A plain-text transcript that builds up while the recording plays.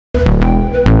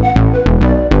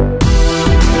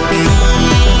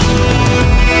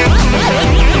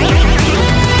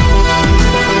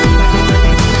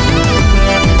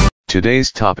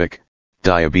Today's topic,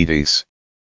 diabetes.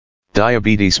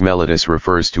 Diabetes mellitus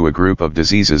refers to a group of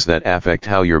diseases that affect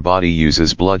how your body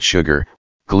uses blood sugar,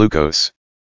 glucose.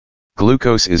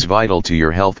 Glucose is vital to your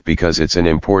health because it's an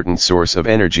important source of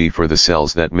energy for the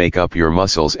cells that make up your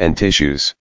muscles and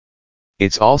tissues.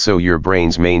 It's also your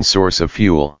brain's main source of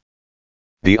fuel.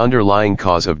 The underlying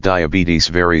cause of diabetes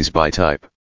varies by type.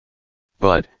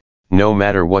 But, no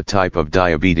matter what type of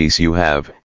diabetes you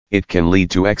have, it can lead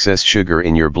to excess sugar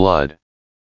in your blood.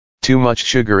 Too much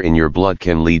sugar in your blood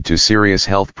can lead to serious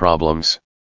health problems.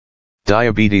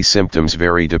 Diabetes symptoms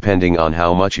vary depending on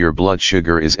how much your blood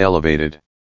sugar is elevated.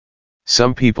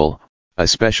 Some people,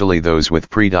 especially those with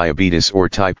prediabetes or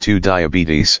type 2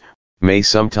 diabetes, may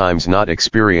sometimes not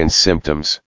experience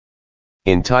symptoms.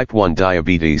 In type 1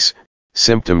 diabetes,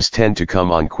 symptoms tend to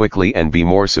come on quickly and be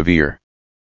more severe.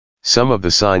 Some of the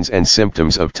signs and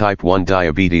symptoms of type 1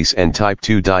 diabetes and type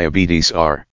 2 diabetes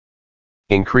are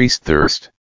increased thirst,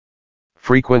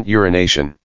 frequent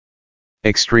urination,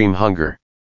 extreme hunger,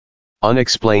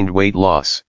 unexplained weight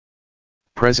loss,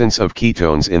 presence of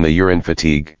ketones in the urine,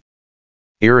 fatigue,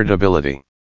 irritability,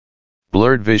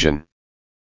 blurred vision,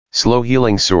 slow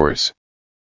healing sores,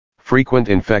 frequent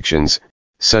infections,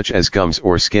 such as gums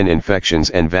or skin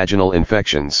infections and vaginal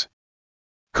infections.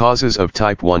 Causes of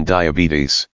type 1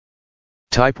 diabetes.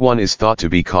 Type 1 is thought to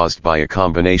be caused by a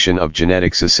combination of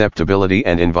genetic susceptibility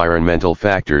and environmental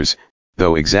factors,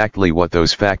 though exactly what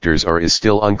those factors are is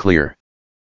still unclear.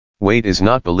 Weight is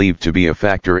not believed to be a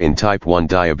factor in type 1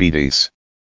 diabetes.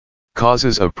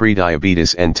 Causes of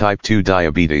prediabetes and type 2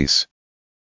 diabetes.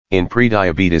 In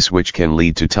prediabetes, which can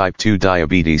lead to type 2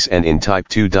 diabetes, and in type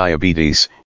 2 diabetes,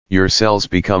 your cells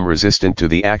become resistant to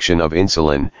the action of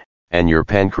insulin, and your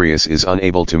pancreas is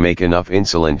unable to make enough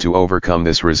insulin to overcome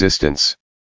this resistance.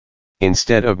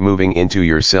 Instead of moving into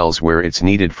your cells where it's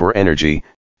needed for energy,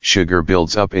 sugar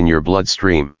builds up in your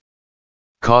bloodstream.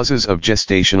 Causes of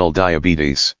gestational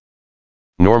diabetes.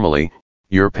 Normally,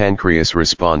 your pancreas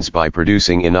responds by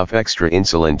producing enough extra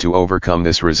insulin to overcome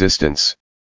this resistance.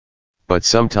 But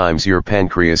sometimes your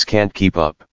pancreas can't keep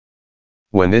up.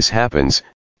 When this happens,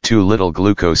 too little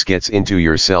glucose gets into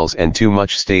your cells and too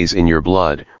much stays in your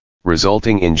blood,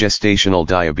 resulting in gestational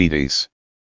diabetes.